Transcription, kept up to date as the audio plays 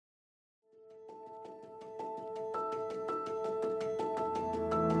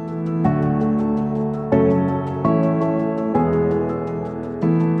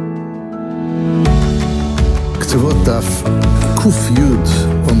Yevamot Daf Kuf Yud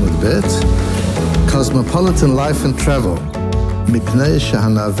Omud Bet, Cosmopolitan Life and Travel, Mipnei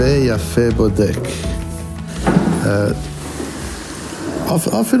Shehanaveh Yafeh Bodek.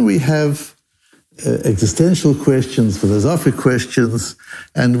 Often we have existential questions, philosophic questions,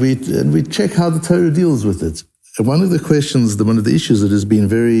 and we check how the Torah deals with it. One of the issues that has been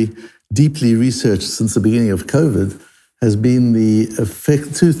very deeply researched since the beginning of COVID has been the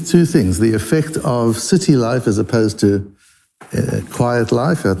effect, two things, the effect of city life as opposed to quiet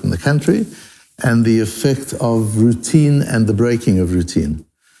life out in the country, and the effect of routine and the breaking of routine.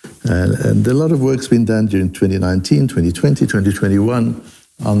 And a lot of work's been done during 2019, 2020, 2021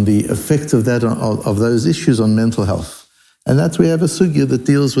 on the effect of that, of those issues on mental health. And that's, we have a sugya that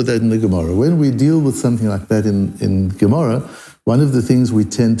deals with that in the Gemara. When we deal with something like that in Gemara, one of the things we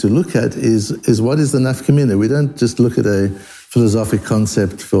tend to look at is what is the nafkamina. We don't just look at a philosophic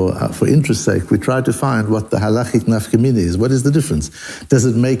concept for interest's sake. We try to find what the halachic nafkamina is. What is the difference? Does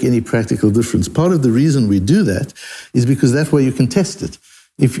it make any practical difference? Part of the reason we do that is because that way you can test it.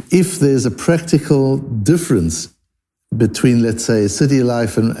 If there's a practical difference between, let's say, city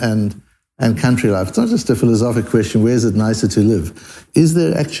life and country life, it's not just a philosophic question, where is it nicer to live? Is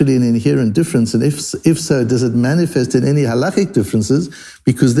there actually an inherent difference? And if so, does it manifest in any halachic differences?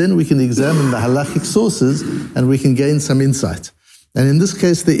 Because then we can examine the halachic sources and we can gain some insight. And in this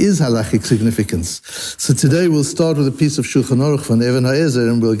case, there is halachic significance. So today we'll start with a piece of Shulchan Aruch from Even HaEzer,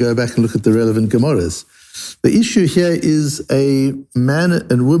 and we'll go back and look at the relevant Gemaras. The issue here is a man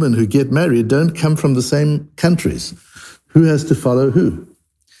and woman who get married don't come from the same countries. Who has to follow who?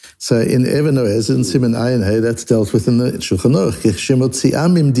 So in Even HaEzer, in Siman Ayin Hey, that's dealt with in the Shulchan Aruch.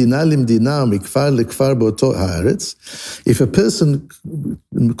 If a person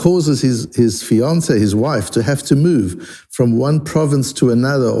causes his fiancée, his wife, to have to move from one province to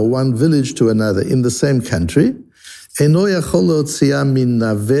another or one village to another in the same country,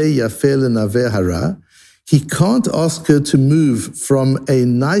 he can't ask her to move from a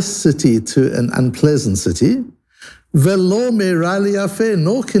nice city to an unpleasant city, nor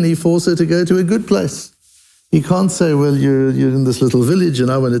can he force her to go to a good place. He can't say, well, you're in this little village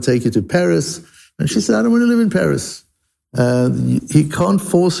and I want to take you to Paris. And she said, I don't want to live in Paris. He can't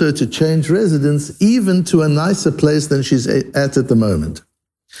force her to change residence even to a nicer place than she's at the moment.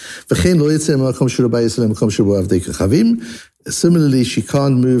 Similarly, she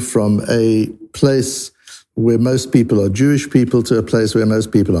can't move from a place where most people are Jewish people to a place where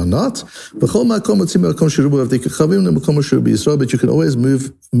most people are not. But you can always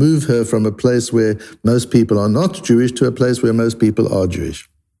move her from a place where most people are not Jewish to a place where most people are Jewish.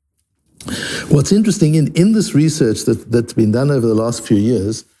 What's interesting in this research that's been done over the last few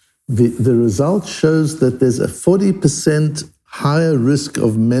years, the result shows that there's a 40% higher risk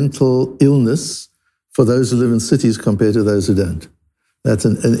of mental illness for those who live in cities compared to those who don't. That's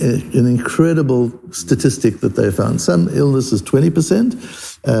an incredible statistic that they found. Some illness is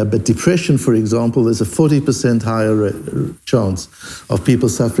 20%, but depression, for example, there's a 40% higher chance of people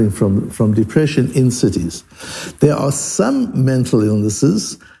suffering from depression in cities. There are some mental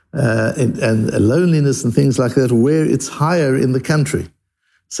illnesses and loneliness and things like that where it's higher in the country.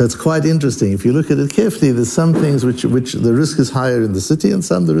 So it's quite interesting. If you look at it carefully, there's some things which the risk is higher in the city and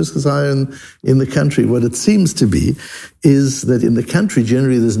some the risk is higher in the country. What it seems to be is that in the country,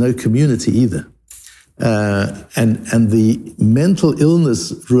 generally, there's no community either. And the mental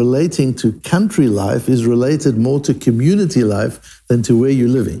illness relating to country life is related more to community life than to where you're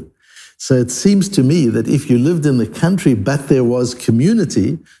living. So it seems to me that if you lived in the country but there was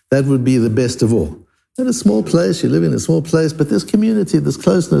community, that would be the best of all. In a small place, you live in a small place, but there's community, there's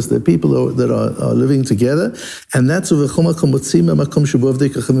closeness, there are people that are living together, and that's to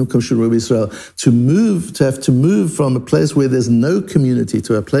have to move from a place where there's no community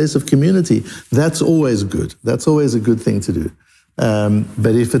to a place of community. That's always good. That's always a good thing to do.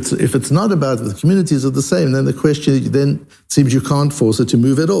 But if it's not about the communities are the same, then the question then seems you can't force it to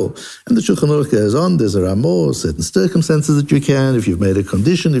move at all. And the Shulchan Aruch goes on, there's a ramor, certain circumstances that you can, if you've made a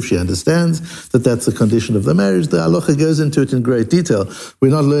condition, if she understands that that's the condition of the marriage, the halacha goes into it in great detail. We're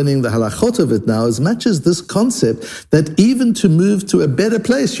not learning the halachot of it now as much as this concept that even to move to a better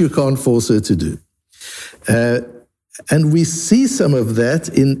place, you can't force her to do. And we see some of that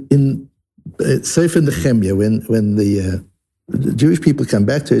in Sefer Nehemiah, when the Jewish people come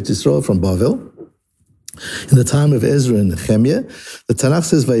back to Eretz Yisrael from Bavel. In the time of Ezra and Nehemiah, the Tanakh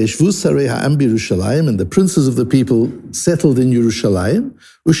says, "Vayeshvu sarei ha'am b'Yerushalayim," and the princes of the people settled in Yerushalayim.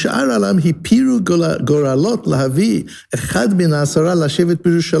 U'sha'ar alam hipiru goralot lahavi echad min ha'asara lashevet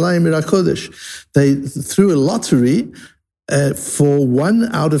b'Yerushalayim ira kodesh. They threw a lottery for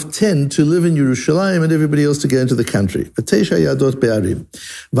 1 out of 10 to live in Yerushalayim and everybody else to go into the country. And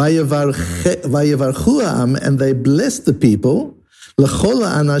they blessed the people,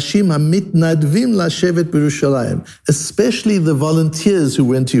 especially the volunteers who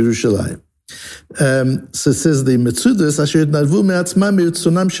went to Yerushalayim. So it says the Metzudas,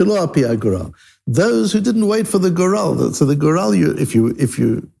 those who didn't wait for the Goral. So the Goral,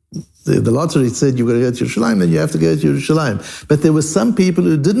 the lottery said you've got to go to Yerushalayim, then you have to go to Yerushalayim. But there were some people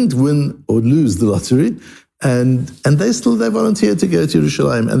who didn't win or lose the lottery, and they volunteered to go to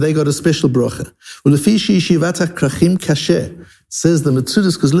Yerushalayim, and they got a special bracha. Says the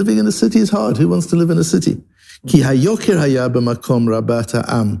Metzudas, because living in a city is hard. Who wants to live in a city?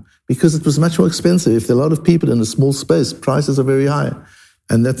 Because it was much more expensive. If there are a lot of people in a small space, prices are very high.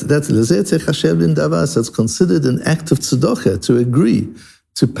 And that's considered an act of tzedakah, to agree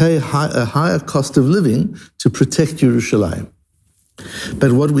to pay a higher cost of living to protect Yerushalayim.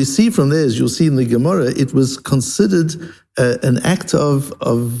 But what we see from there is, you'll see in the Gemara, it was considered an act of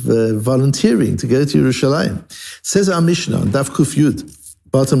volunteering to go to Yerushalayim. Says our Mishnah, Daf Kuf Yud,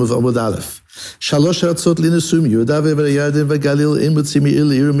 bottom of Amud Aleph. Shalosh Ratzot Linusum Yehuda veYarden veGalil Ein Motzim Me'ir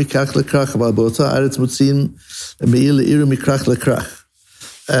Le'ir Mikrach Lekrach, but B'ota Aretz Motzim Me'ir Le'ir Mikrach Lekrach.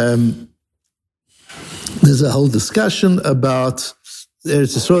 There's a whole discussion about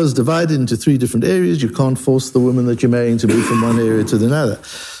Eretz Yisrael is divided into 3 different areas. You can't force the woman that you're marrying to move from one area to another.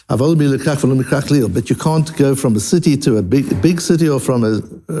 But you can't go from a city to a big city, or from a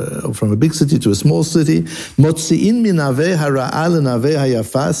big city to a small city. Says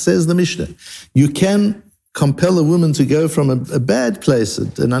the Mishnah. You can compel a woman to go from a bad place,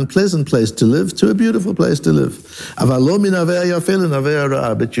 an unpleasant place to live, to a beautiful place to live. But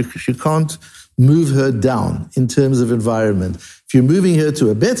you can't move her down in terms of environment. If you're moving her to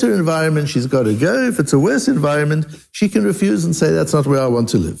a better environment, she's got to go. If it's a worse environment, she can refuse and say, that's not where I want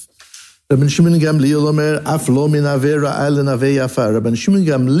to live. Rabban Shimon Gamliel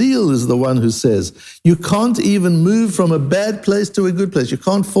is the one who says, you can't even move from a bad place to a good place. You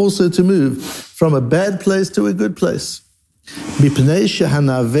can't force her to move from a bad place to a good place. A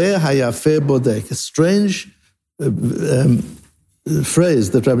strange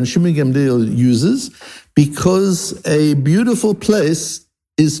phrase that Rabban Shimon Gamliel uses, because a beautiful place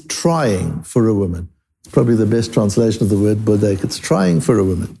is trying for a woman. It's probably the best translation of the word bodek. It's trying for a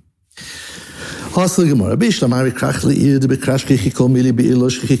woman. I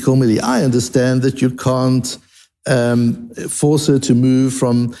understand that you can't force her to move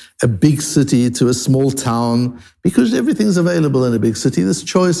from a big city to a small town, because everything's available in a big city. There's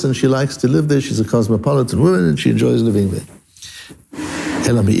choice, and she likes to live there. She's a cosmopolitan woman, and she enjoys living there.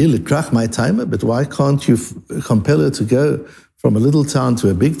 But why can't you compel her to go from a little town to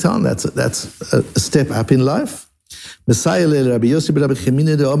a big town? That's a step up in life. This Mishnah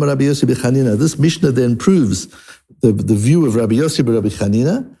then proves the view of Rabbi Yossi Rabbi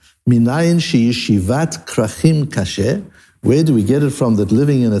Chanina. Where do we get it from that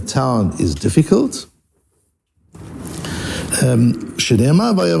living in a town is difficult? And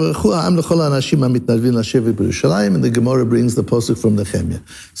the Gemara brings the pasuk from Nehemiah.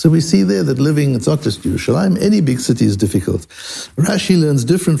 So we see there that living, it's not just Yerushalayim, any big city is difficult. Rashi learns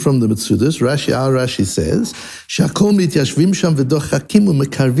different from the Metzudas. Our Rashi says,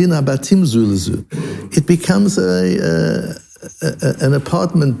 it becomes an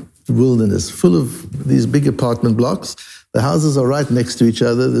apartment wilderness full of these big apartment blocks. The houses are right next to each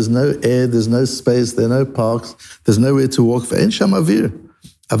other. There's no air, there's no space, there are no parks, there's nowhere to walk. But in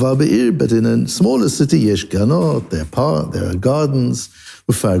a smaller city, yesh ganot, there are gardens,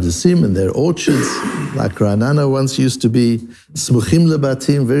 ufardesim, and there are orchards, like Ra'anana once used to be, smuchim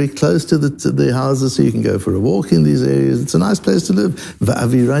lebatim, very close to the houses, so you can go for a walk in these areas. It's a nice place to live.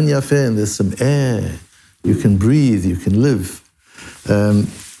 Va'aviran yafeh, and there's some air. You can breathe, you can live.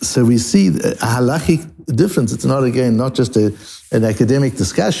 So we see a halachic difference. It's not, again, not just an academic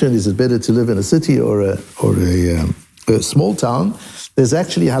discussion. Is it better to live in a city or a small town? There's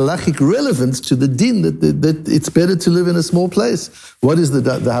actually halachic relevance to the din that it's better to live in a small place. What is the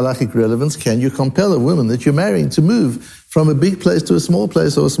halachic relevance? Can you compel a woman that you're marrying to move from a big place to a small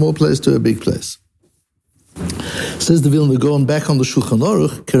place, or a small place to a big place? Says the Vilna Gaon back on the Shulchan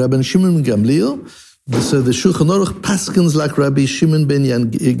Aruch, Rabban Shimon Gamliel. So the Shulchan Aruch paskins like Rabbi Shimon ben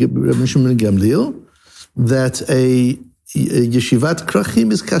Gamliel, that a yeshivat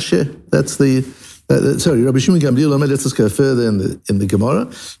krachim is kasher. That's Rabbi Shimon Gamliel. Let's just go further in the Gemara.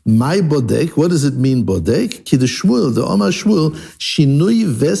 My bodek. What does it mean, bodek? Ki the Shmuel, the Omar Shmuel, shinui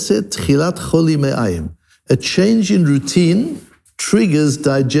veset tchilat choli me'ayim. A change in routine triggers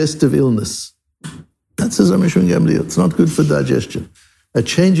digestive illness. That says Rabbi Shimon Gamliel. It's not good for digestion. A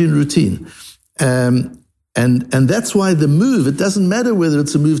change in routine. And that's why the move, it doesn't matter whether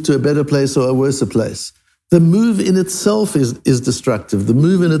it's a move to a better place or a worse place. The move in itself is destructive. The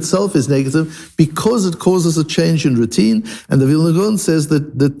move in itself is negative because it causes a change in routine. And the Vilna Gaon says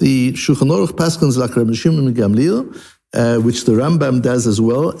that the Shulchan Aruch paskins like Rabbi Shimon Gamliel, which the Rambam does as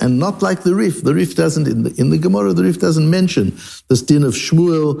well, and not like the Rif. The Rif doesn't, in the Gemara, the Rif doesn't mention this din of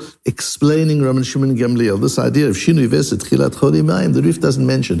Shmuel explaining Rabbi Shimon Gamliel. This idea of Shinui Veset Chilat Choli Mayim, the Rif doesn't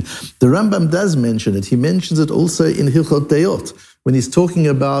mention. The Rambam does mention it. He mentions it also in Hilchot Deot, when he's talking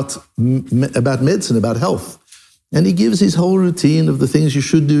about medicine, about health. And he gives his whole routine of the things you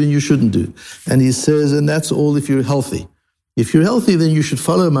should do and you shouldn't do. And he says, and that's all if you're healthy. If you're healthy, then you should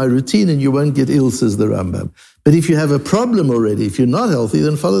follow my routine and you won't get ill, says the Rambam. But if you have a problem already, if you're not healthy,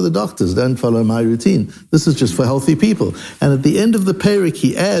 then follow the doctors. Don't follow my routine. This is just for healthy people. And at the end of the parak,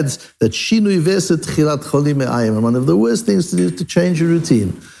 he adds that Shinui Veset Chilat Choli Me'ayim. And one of the worst things to do is to change your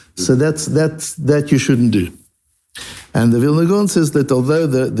routine. So that you shouldn't do. And the Vilna Gaon says that although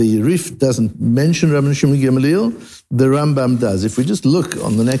the Rif doesn't mention Rabbi Shimon Gamliel, the Rambam does. If we just look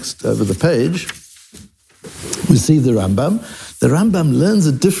on the next, over the page, we see the Rambam. The Rambam learns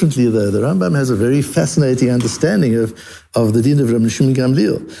it differently, though. The Rambam has a very fascinating understanding of the din of Rabbi Shimon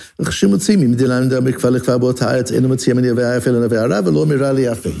Gamliel.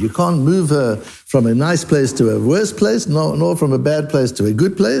 You can't move her from a nice place to a worse place, nor from a bad place to a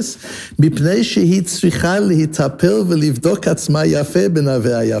good place.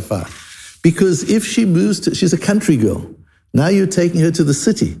 Because if she moves she's a country girl. Now you're taking her to the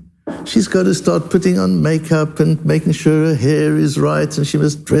city. She's got to start putting on makeup and making sure her hair is right, and she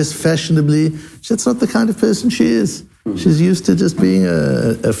must dress fashionably. That's not the kind of person she is. She's used to just being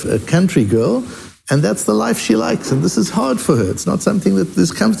a country girl, and that's the life she likes, and this is hard for her. It's not something that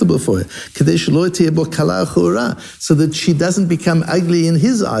is comfortable for her. So that she doesn't become ugly in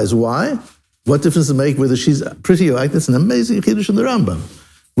his eyes. Why? What difference does it make whether she's pretty or ugly? That's an amazing chiddush in the Rambam.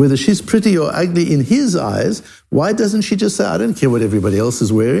 Whether she's pretty or ugly in his eyes, why doesn't she just say, I don't care what everybody else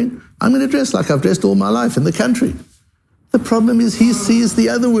is wearing. I'm going to dress like I've dressed all my life in the country. The problem is he sees the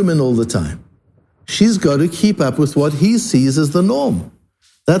other women all the time. She's got to keep up with what he sees as the norm.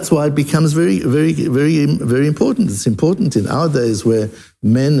 That's why it becomes very, very, very, very important. It's important in our days where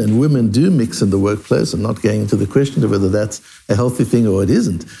men and women do mix in the workplace. I'm not going into the question of whether that's a healthy thing or it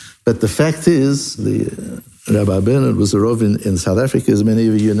isn't. But the fact is, Rabbi Bernard was a Rav in South Africa, as many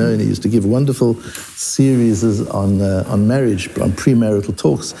of you know, and he used to give wonderful series on marriage, on premarital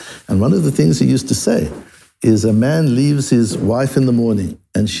talks. And one of the things he used to say is a man leaves his wife in the morning,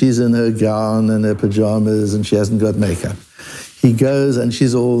 and she's in her gown and her pajamas, and she hasn't got makeup. He goes, and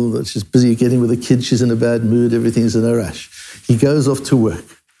she's busy getting with the kids, she's in a bad mood, everything's in a rush. He goes off to work.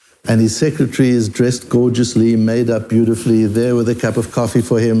 And his secretary is dressed gorgeously, made up beautifully, there with a cup of coffee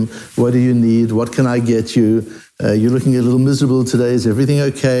for him. What do you need? What can I get you? You're looking a little miserable today. Is everything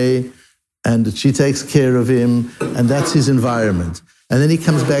okay? And she takes care of him, and that's his environment. And then he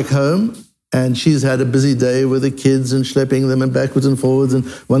comes back home, and she's had a busy day with the kids and schlepping them and backwards and forwards, and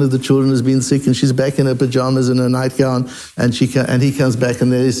one of the children has been sick, and she's back in her pajamas and her nightgown, and he comes back,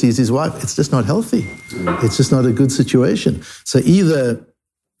 and there he sees his wife. It's just not healthy. It's just not a good situation. So either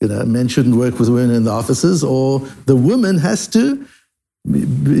men shouldn't work with women in the offices, or the woman has to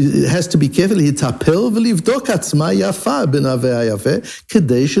be careful. She's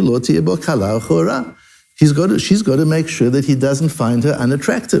got to make sure that he doesn't find her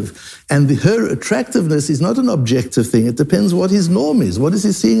unattractive. And her attractiveness is not an objective thing. It depends what his norm is. What is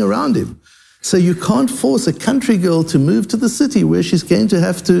he seeing around him? So you can't force a country girl to move to the city where she's going to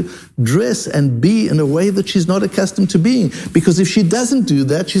have to dress and be in a way that she's not accustomed to being. Because if she doesn't do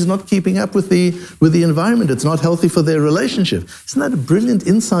that, she's not keeping up with the environment. It's not healthy for their relationship. Isn't that a brilliant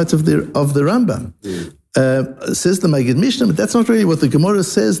insight of the Rambam? Says the Maggid Mishnah, but that's not really what the Gemara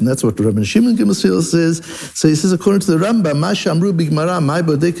says, and that's what Rabbi Shimon Gamliel says. So he says, according to the Rambam, Ma shamru b'Gemara, ma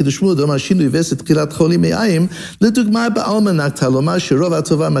bodek kedeshmu doma shinu veset chilat choli me'ayim, ledugma ba'almanak taloma shirov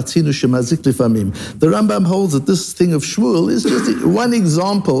atova matzinu shemazik lifamim. The Rambam holds that this thing of Shmuel is just one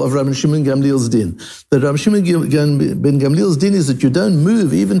example of Rabbi Shimon Gamliel's din. That Rabbi Shimon ben Gamliel's din is that you don't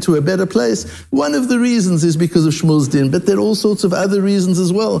move even to a better place. One of the reasons is because of Shmuel's din, but there are all sorts of other reasons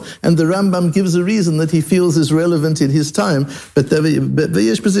as well. And the Rambam gives a reason that he feels is relevant in his time, but there are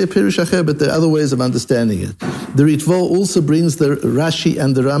other ways of understanding it. The Ritva also brings the Rashi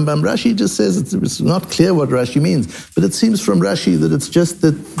and the Rambam. Rashi just says it's not clear what Rashi means, but it seems from Rashi that it's just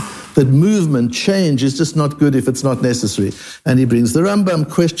that movement, change is just not good if it's not necessary. And he brings the Rambam,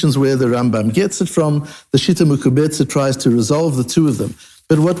 questions where the Rambam gets it from. The Shita Mukubetza tries to resolve the two of them.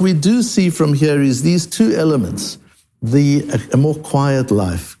 But what we do see from here is these two elements, a more quiet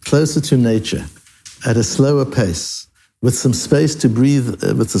life, closer to nature, at a slower pace, with some space to breathe,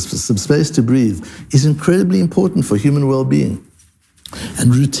 is incredibly important for human well-being.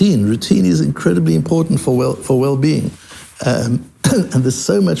 And routine is incredibly important for well-being. And there's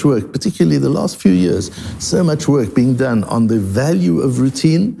so much work, particularly the last few years, so much work being done on the value of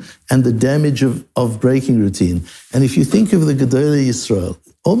routine and the damage of breaking routine. And if you think of the Gedolei Yisrael,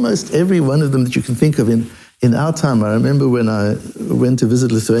 almost every one of them that you can think of in our time, I remember when I went to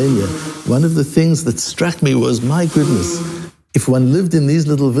visit Lithuania, one of the things that struck me was, my goodness, if one lived in these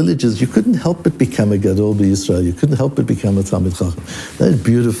little villages, you couldn't help but become a Gadol B'Yisrael. You couldn't help but become a Talmid Chacham. They're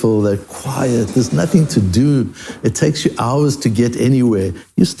beautiful, they're quiet, there's nothing to do. It takes you hours to get anywhere.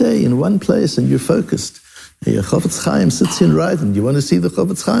 You stay in one place and you're focused. Your Chofetz Chaim sits in Reiden. You want to see the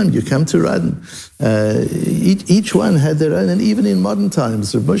Chofetz Chaim, you come to Reiden. Each one had their own, and even in modern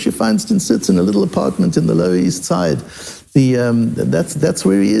times, Moshe Feinstein sits in a little apartment in the Lower East Side. That's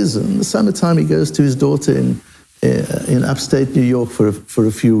where he is. In the summertime, he goes to his daughter in upstate New York for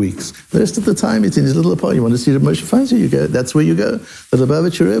a few weeks. The rest of the time, it's in his little apartment. You want to see Moshe Feinstein, you go. That's where you go. The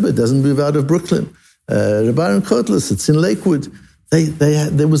Lubavitcher Rebbe doesn't move out of Brooklyn. Reb Aaron Kotler sits in Lakewood.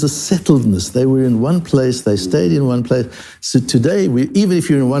 There was a settledness. They were in one place. They stayed in one place. So today, even if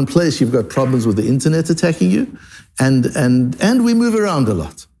you're in one place, you've got problems with the internet attacking you, and we move around a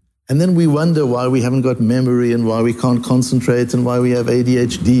lot. And then we wonder why we haven't got memory and why we can't concentrate and why we have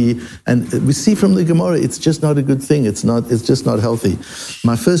ADHD. And we see from the Gemara, it's just not a good thing. It's just not healthy.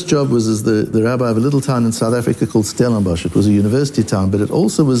 My first job was as the rabbi of a little town in South Africa called Stellenbosch. It was a university town, but it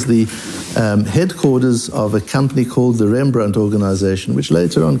also was the headquarters of a company called the Rembrandt Organization, which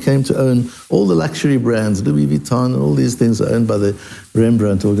later on came to own all the luxury brands, Louis Vuitton, and all these things are owned by the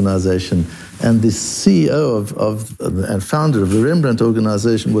Rembrandt Organization. And the CEO and founder of the Rembrandt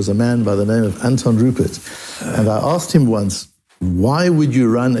Organization was a man by the name of Anton Rupert. And I asked him once, why would you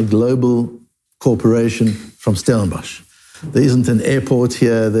run a global corporation from Stellenbosch? There isn't an airport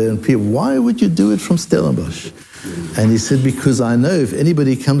here. Why would you do it from Stellenbosch? And he said, because I know if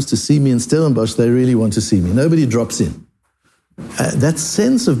anybody comes to see me in Stellenbosch, they really want to see me. Nobody drops in. That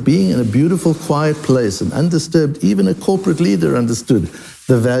sense of being in a beautiful, quiet place and undisturbed, even a corporate leader understood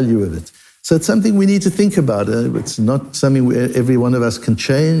the value of it. So it's something we need to think about. It's not something every one of us can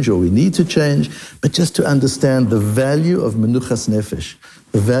change or we need to change, but just to understand the value of menuchas nefesh,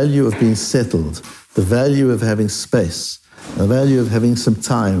 the value of being settled, the value of having space, the value of having some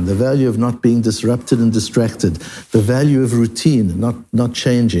time, the value of not being disrupted and distracted, the value of routine, not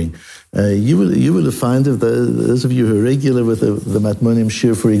changing. You will find, those of you who are regular with the Matmonim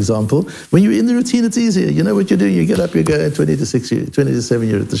Shir, for example, when you're in the routine, it's easier. You know what you're doing. You get up, you go, 20 to 7,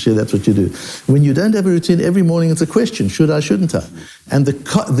 you're at the Shir, that's what you do. When you don't have a routine, every morning it's a question, should I, shouldn't I? And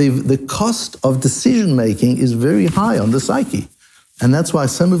the cost of decision-making is very high on the psyche. And that's why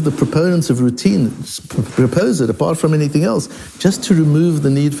some of the proponents of routine propose it, apart from anything else, just to remove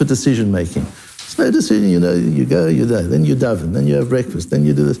the need for decision-making. It's no decision, you go, you do, then you daven, then you have breakfast, then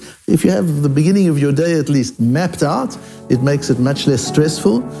you do this. If you have the beginning of your day at least mapped out, it makes it much less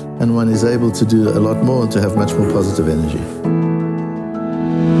stressful, and one is able to do a lot more and to have much more positive energy.